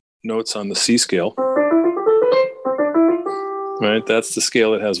 5 notes on the C scale, right, that's the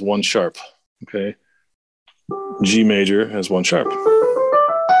scale that has 1 sharp, okay? G major has 1 sharp.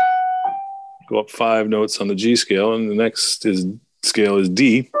 Go up 5 notes on the G scale, and the next scale is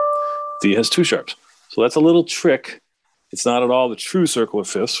D. D has 2 sharps. So that's a little trick. It's not at all the true circle of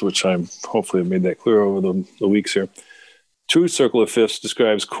fifths, which I'm hopefully have made that clear over the weeks here. True circle of fifths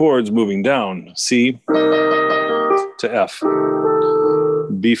describes chords moving down, C to F,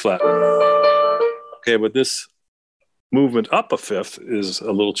 B flat. Okay, but this movement up a fifth is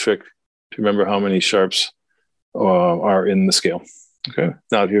a little trick to remember how many sharps are in the scale. Okay,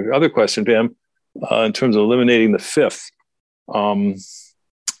 now to your other question, Pam, in terms of eliminating the fifth, I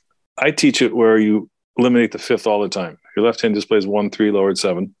teach it where you eliminate the fifth all the time. Your left hand just plays 1, 3, lowered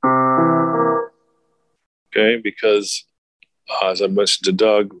 7. Okay, because as I mentioned to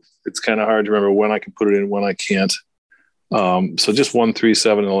Doug, it's kind of hard to remember when I can put it in, when I can't. So just 1, 3,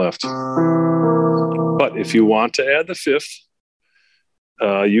 7 on the left. But if you want to add the fifth,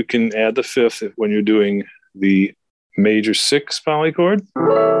 you can add the 5th when you're doing the major 6 polychord.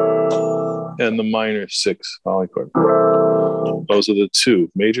 and the minor 6 polychord. Those are the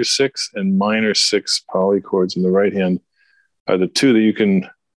two, major 6 and minor 6 polychords in the right hand are the two that you can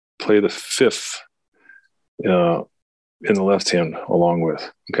play the 5th in the left hand along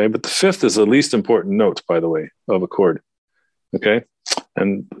with. Okay, but the 5th is the least important note, by the way, of a chord. Okay,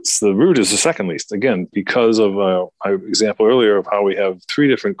 and the root is the second least, again, because of my example earlier of how we have 3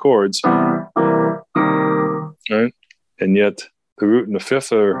 different chords, right? And yet the root and the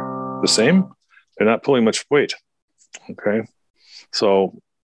 5th are the same. They're not pulling much weight. Okay, so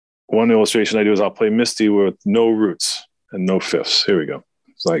one illustration I do is I'll play Misty with no roots and no 5ths. Here we go.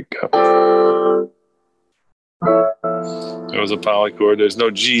 It's like there was a polychord. There's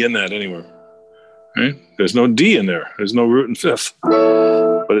no G in that anywhere. Right? There's no D in there. There's no root and 5th.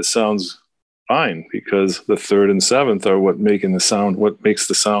 But it sounds fine because the 3rd and 7th are what makes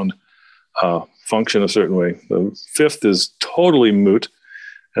the sound function a certain way. The 5th is totally moot,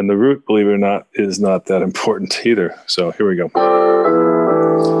 and the root, believe it or not, is not that important either. So here we go.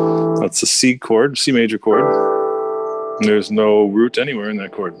 That's a C chord, C major chord. And there's no root anywhere in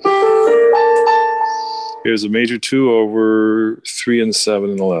that chord. Here's a major 2 over 3 and 7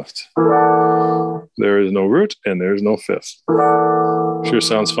 in the left. There is no root and there's no 5th. Sure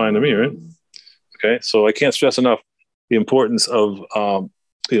sounds fine to me, right? Okay, so I can't stress enough the importance of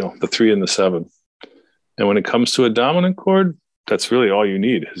the 3 and the 7. And when it comes to a dominant chord, that's really all you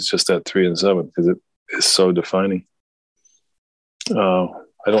need is just that 3 and 7 because it is so defining. I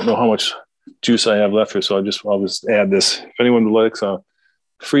don't know how much juice I have left here, so I'll just add this. If anyone likes a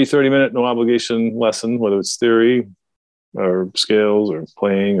free 30-minute, no obligation lesson, whether it's theory or scales or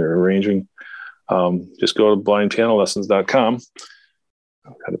playing or arranging, just go to blindpianolessons.com.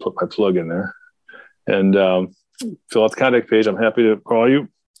 I've got to put my plug in there and fill out the contact page. I'm happy to call you.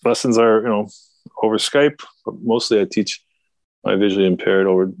 Lessons are, over Skype, but mostly I teach my visually impaired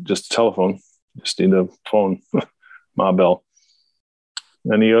over just a telephone. Just need a phone, Ma Bell.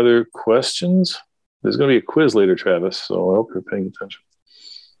 Any other questions? There's going to be a quiz later, Travis, so I hope you're paying attention.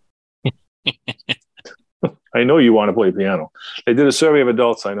 I know you want to play piano. They did a survey of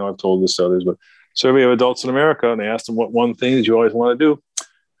adults. I know I've told this to others, but survey of adults in America, and they asked them what one thing that you always want to do,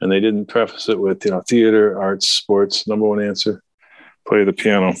 and they didn't preface it with theater, arts, sports. Number one answer: play the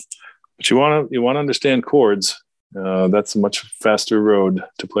piano. But you want to understand chords. That's a much faster road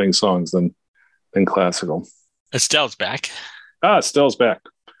to playing songs than classical. Estelle's back. Estelle's back.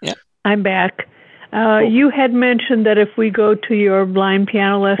 Yeah, I'm back. You had mentioned that if we go to your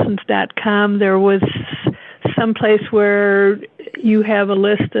blindpianolessons.com, there was some place where you have a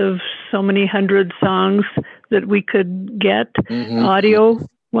list of so many hundred songs that we could get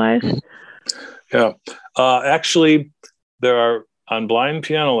audio-wise. Yeah. Actually, there are on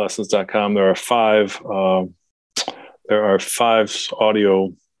blindpianolessons.com. There are 5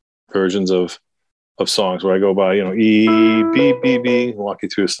 audio versions of songs where I go by, E, B, B, B, walk you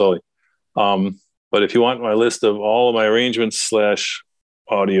through slowly. But if you want my list of all of my arrangements /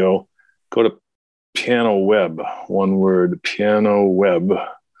 audio, go to PianoWeb, one word,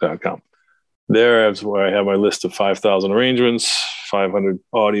 pianoweb.com. There is where I have my list of 5,000 arrangements, 500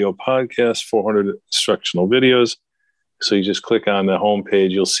 audio podcasts, 400 instructional videos. So you just click on the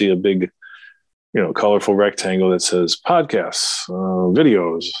homepage, you'll see a big, colorful rectangle that says podcasts,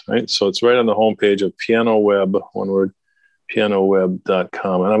 videos, right? So it's right on the homepage of PianoWeb, one word,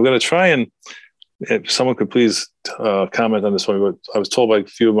 pianoweb.com. And I'm going to try and, if someone could please comment on this one, but I was told by a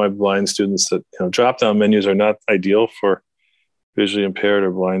few of my blind students that drop-down menus are not ideal for visually impaired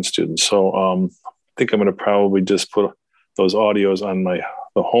or blind students. So I think I'm going to probably just put those audios on the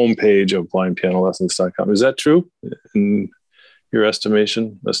homepage of blindpianolessons.com. Is that true in your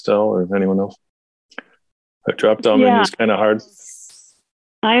estimation, Estelle, or anyone else? A drop-down menu is kind of hard.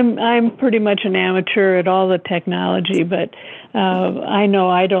 I'm pretty much an amateur at all the technology, but I know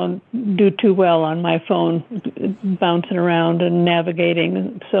I don't do too well on my phone, bouncing around and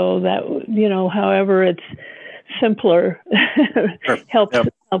navigating. So that, however it's simpler, helps us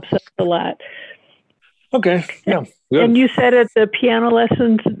a lot. Okay, yeah. Good. And you said at the piano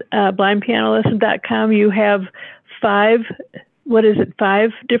lessons, blindpianolessons.com, you have 5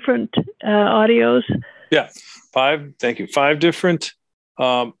 different audios? Yeah, 5. Thank you. 5 different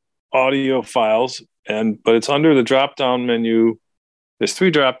audio files, but it's under the drop-down menu. There's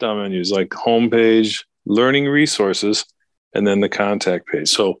 3 drop-down menus, like homepage, learning resources, and then the contact page.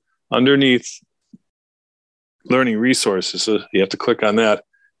 So underneath learning resources, you have to click on that,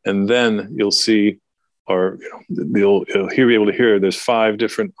 and then you'll see, or you'll be able to hear. There's 5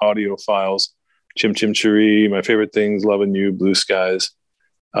 different audio files: Chim Chim Cheree, My Favorite Things, Lovin' You, Blue Skies,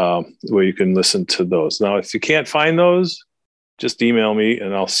 where you can listen to those. Now, if you can't find those, just email me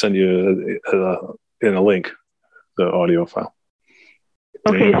and I'll send you in a link the audio file.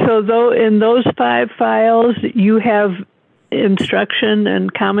 Okay, so though in those 5 files, you have instruction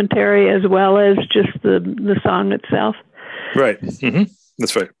and commentary as well as just the song itself? Right. Mm-hmm.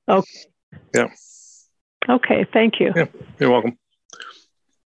 That's right. Okay. Yeah. Okay, thank you. Yeah, you're welcome.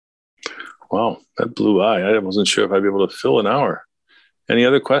 Wow, that blew by. I wasn't sure if I'd be able to fill an hour. Any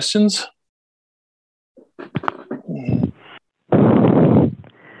other questions?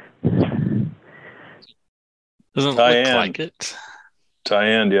 Doesn't look like it.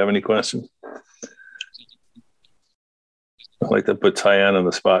 Tyann, do you have any questions? I like to put Tyann on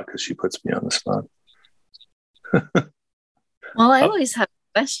the spot because she puts me on the spot. Well, I always have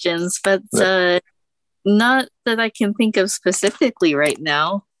questions, but not that I can think of specifically right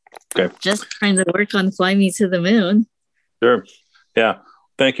now. Okay. Just trying to work on Fly Me to the Moon. Sure. Yeah.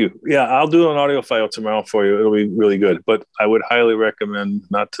 Thank you. Yeah, I'll do an audio file tomorrow for you. It'll be really good. But I would highly recommend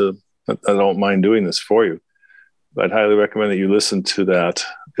I don't mind doing this for you. But I'd highly recommend that you listen to that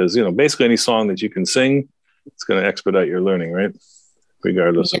because, basically any song that you can sing, it's going to expedite your learning, right?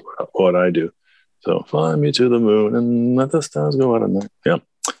 Regardless of what I do. So fly me to the moon and let the stars go out at night. Yeah.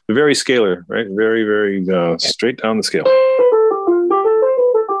 Very scalar, right? Very, very straight down the scale.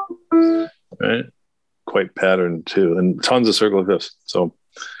 Right? Quite patterned too. And tons of circle fifths. So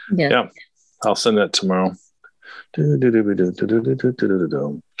yeah, I'll send that tomorrow.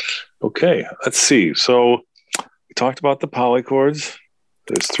 Okay, let's see. So we talked about the polychords.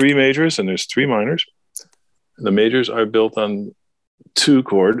 There's 3 majors and there's 3 minors. And the majors are built on 2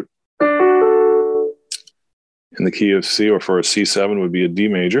 chord in the key of C, or for a C7 would be a D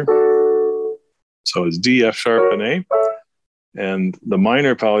major. So it's D, F sharp, and A. And the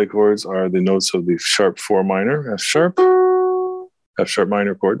minor polychords are the notes of the sharp 4 minor, F sharp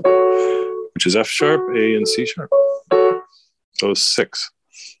minor chord, which is F sharp, A, and C sharp. Those 6.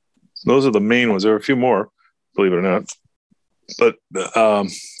 Those are the main ones. There are a few more, believe it or not. But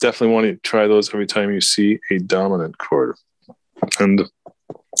definitely want to try those every time you see a dominant chord. And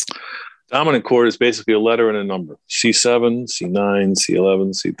dominant chord is basically a letter and a number. C7, C9,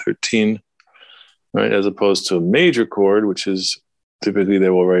 C11, C13, right? As opposed to a major chord, which is typically they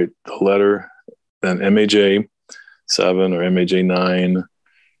will write the letter, then MAJ 7 or MAJ 9,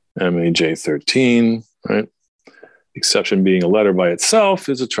 MAJ 13, right? Exception being a letter by itself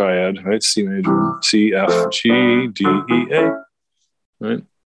is a triad, right? C major, C, F, G, D, E, A, right?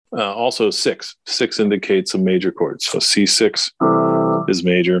 Also 6. 6 indicates a major chord. So C6 is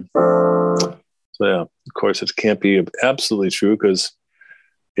major. So yeah, of course, it can't be absolutely true because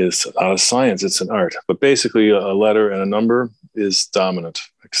it's not a science, it's an art. But basically, a letter and a number is dominant,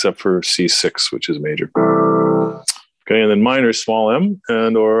 except for C6, which is major. Okay, and then minor, small m,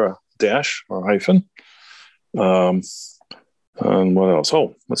 and or dash or hyphen. And what else?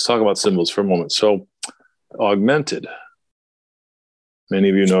 Oh, let's talk about symbols for a moment. So, augmented. Many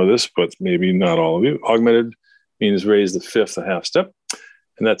of you know this, but maybe not all of you. Augmented means raise the 5th a half step,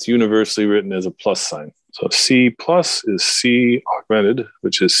 and that's universally written as a plus sign. So C plus is C augmented,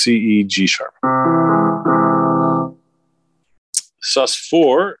 which is C, E, G sharp.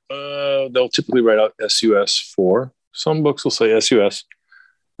 Sus4, they'll typically write out SUS4. Some books will say SUS.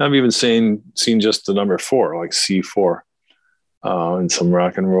 I've even seen just the number 4, like C4, in some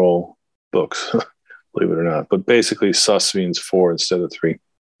rock and roll books, believe it or not. But basically, sus means 4 instead of 3.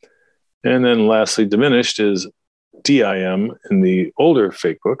 And then lastly, diminished is DIM in the older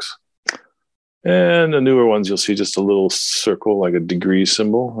fake books. And the newer ones, you'll see just a little circle, like a degree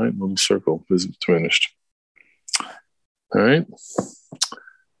symbol, right? A little circle is diminished. All right.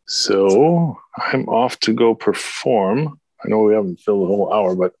 So I'm off to go perform. I know we haven't filled the whole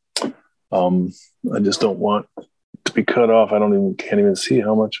hour, but I just don't want to be cut off. Can't even see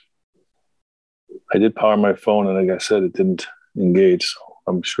how much. I did power my phone, and like I said, it didn't engage. So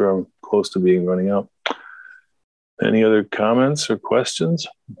I'm sure I'm close to running out. Any other comments or questions?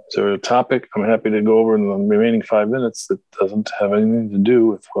 Is there a topic I'm happy to go over in the remaining 5 minutes that doesn't have anything to do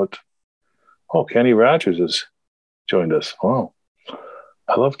with what? Oh, Kenny Rogers has joined us. Wow.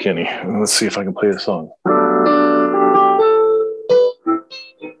 I love Kenny. Let's see if I can play a song.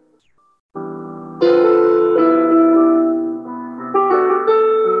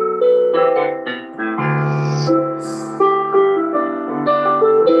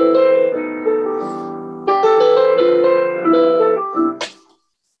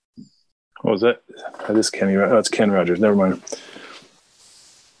 What was that? That is Kenny. Oh, it's Ken Rogers. Never mind.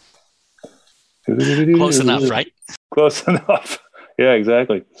 Close enough, right? Close enough. Yeah,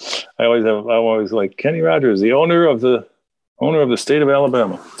 exactly. I'm always like Kenny Rogers, the owner of the state of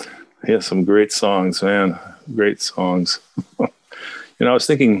Alabama. He has some great songs, man. great songs. I was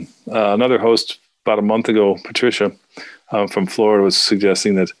thinking another host about a month ago, Patricia from Florida, was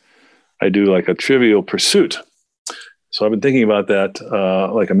suggesting that I do like a Trivial Pursuit. So I've been thinking about that,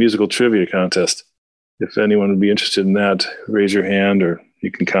 like a musical trivia contest. If anyone would be interested in that, raise your hand or you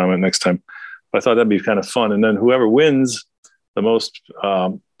can comment next time. But I thought that'd be kind of fun. And then whoever wins the most,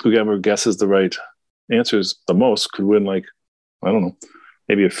 whoever guesses the right answers the most could win, like, I don't know,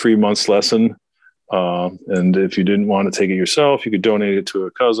 maybe a free month's lesson. And if you didn't want to take it yourself, you could donate it to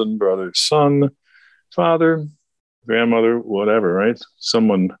a cousin, brother, son, father, grandmother, whatever, right?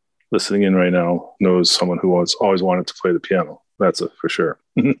 Someone listening in right now knows someone who always wanted to play the piano. That's for sure.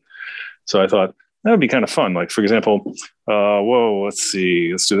 So I thought that would be kind of fun. Like, for example, let's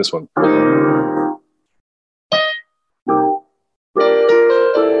see. Let's do this one.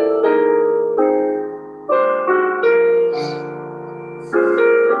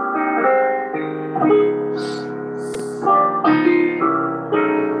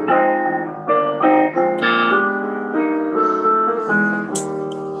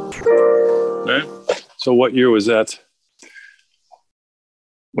 So what year was that?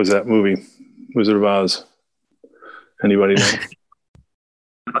 Was that movie Wizard of Oz? Anybody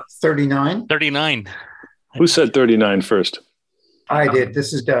know? 39. 39. Who said 39 first? I did.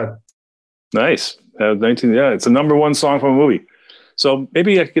 This is Doug. Nice. 19. Yeah, it's a number one song from a movie. So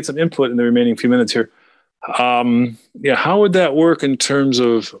maybe I could get some input in the remaining few minutes here. How would that work in terms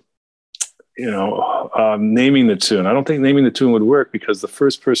of, naming the tune? I don't think naming the tune would work because the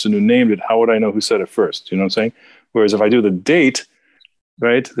first person who named it, how would I know who said it first? You know what I'm saying? Whereas if I do the date,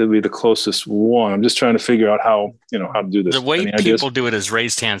 right, that'd be the closest one. I'm just trying to figure out how to do this. The way people do it is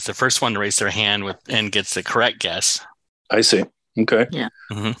raised hands. The first one to raise their hand and gets the correct guess. I see. Okay. Yeah.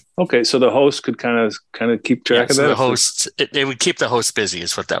 Mm-hmm. Okay. So the host could kind of keep track of that. The host, it would keep the host busy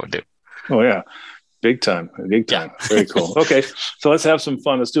is what that would do. Oh yeah. Big time. Yeah. Very cool. Okay. So let's have some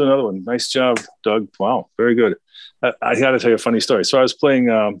fun. Let's do another one. Nice job, Doug. Wow. Very good. I got to tell you a funny story. So I was playing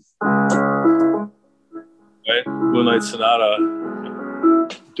Moonlight Sonata,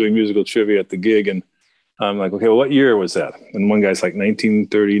 doing musical trivia at the gig. And I'm like, okay, well, what year was that? And one guy's like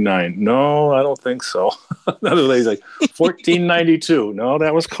 1939. No, I don't think so. Another lady's like 1492. No,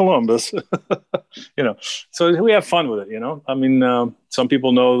 that was Columbus. So we have fun with it, I mean, some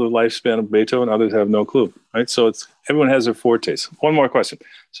people know the lifespan of Beethoven, others have no clue, right? So everyone has their fortes. One more question.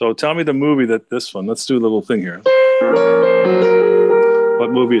 So tell me the movie let's do a little thing here.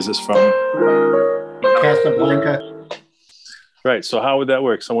 What movie is this from? Casablanca. Right. So how would that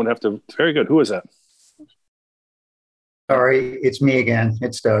work? Someone have to, very good. Who is that? Sorry, it's me again.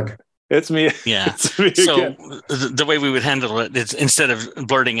 It's Doug. It's me. Yeah. It's me so again. The way we would handle it is instead of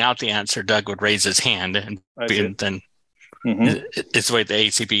blurting out the answer, Doug would raise his hand and then it's the way the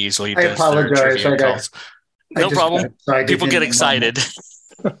ACB usually does. I apologize. No problem. People get excited.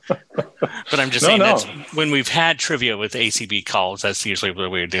 But I'm just saying that's when we've had trivia with ACB calls, that's usually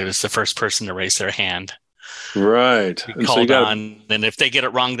what we would do. It's the first person to raise their hand. Right. We called on, and if they get it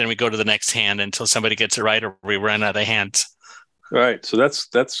wrong, then we go to the next hand until somebody gets it right or we run out of hands. Right. So that's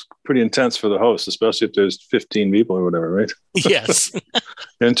pretty intense for the host, especially if there's 15 people or whatever, right? Yes.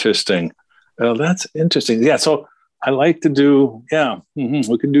 Interesting. Well, that's interesting. Yeah. So I like to do,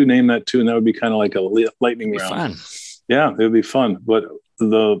 we could do name that too. And that would be kind of like a lightning round. Fun. Yeah, it would be fun. But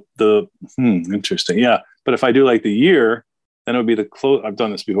interesting. Yeah. But if I do like the year, then it would be the close. I've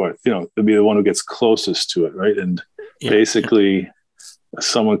done this before. It'd be the one who gets closest to it, right? And basically,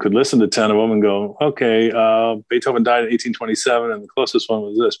 someone could listen to 10 of them and go, "Okay, Beethoven died in 1827, and the closest one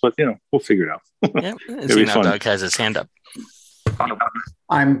was this." But we'll figure it out. Yeah, it'd be fun. Doug has his hand up.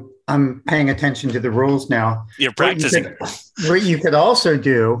 I'm paying attention to the rules now. You're practicing. What you could also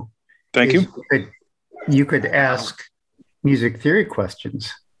do. Thank you. You could ask music theory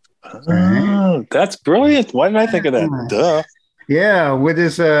questions. Oh, that's brilliant. Why didn't I think of that? Duh. Yeah. What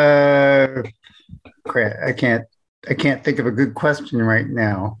is crap? I can't think of a good question right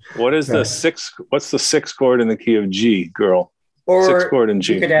now. What is what's the sixth chord in the key of G, girl? Or sixth chord in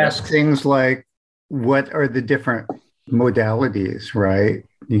G. You could ask things like, what are the different modalities, right?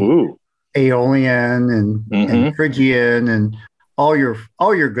 Ooh. Aeolian and Phrygian and all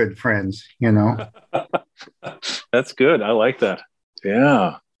your good friends, That's good. I like that.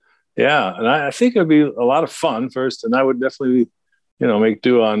 Yeah. Yeah. And I think it'd be a lot of fun first. And I would definitely, make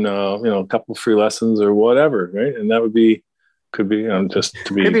do on, a couple free lessons or whatever. Right. And that could be just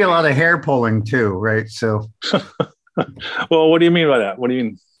to be. Could be a lot of hair pulling too. Right. So. Well, what do you mean by that? What do you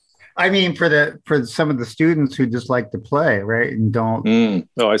mean? I mean, for some of the students who just like to play, right. And don't.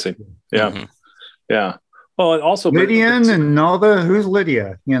 Oh, I see. Yeah. Mm-hmm. Yeah. Well, also Lydian and Nalda. Who's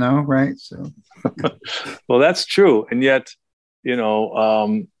Lydia? Right? So, well, that's true, and yet,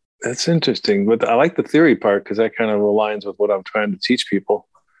 that's interesting. But I like the theory part because that kind of aligns with what I'm trying to teach people.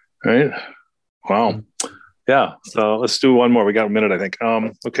 Right? Wow. Yeah. So let's do one more. We got a minute, I think.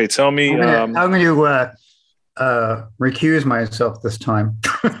 Okay. Tell me. I'm going to recuse myself this time.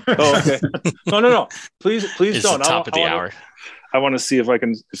 Oh, okay. No. Please it's don't. The top of the hour. I want to see if I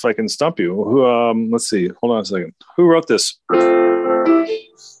can stump you. Who? Let's see. Hold on a second. Who wrote this?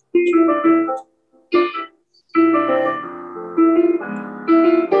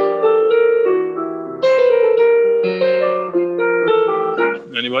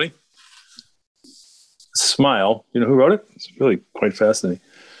 Anybody? Smile. You know who wrote it? It's really quite fascinating.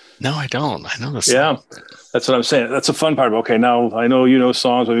 No, I don't. I know this. Yeah, that's what I'm saying. That's a fun part. Okay, now I know you know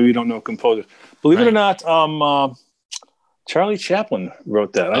songs, but maybe you don't know composers. Believe it or not, Charlie Chaplin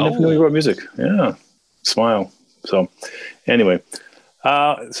wrote that. I never knew he wrote music. Yeah, Smile. So, anyway,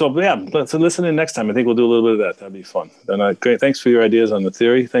 let's listen in next time. I think we'll do a little bit of that. That'd be fun. And great. Thanks for your ideas on the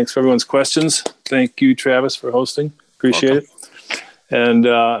theory. Thanks for everyone's questions. Thank you, Travis, for hosting. Appreciate it. And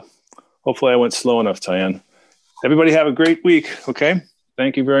hopefully I went slow enough, Tyann. Everybody have a great week, okay?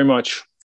 Thank you very much.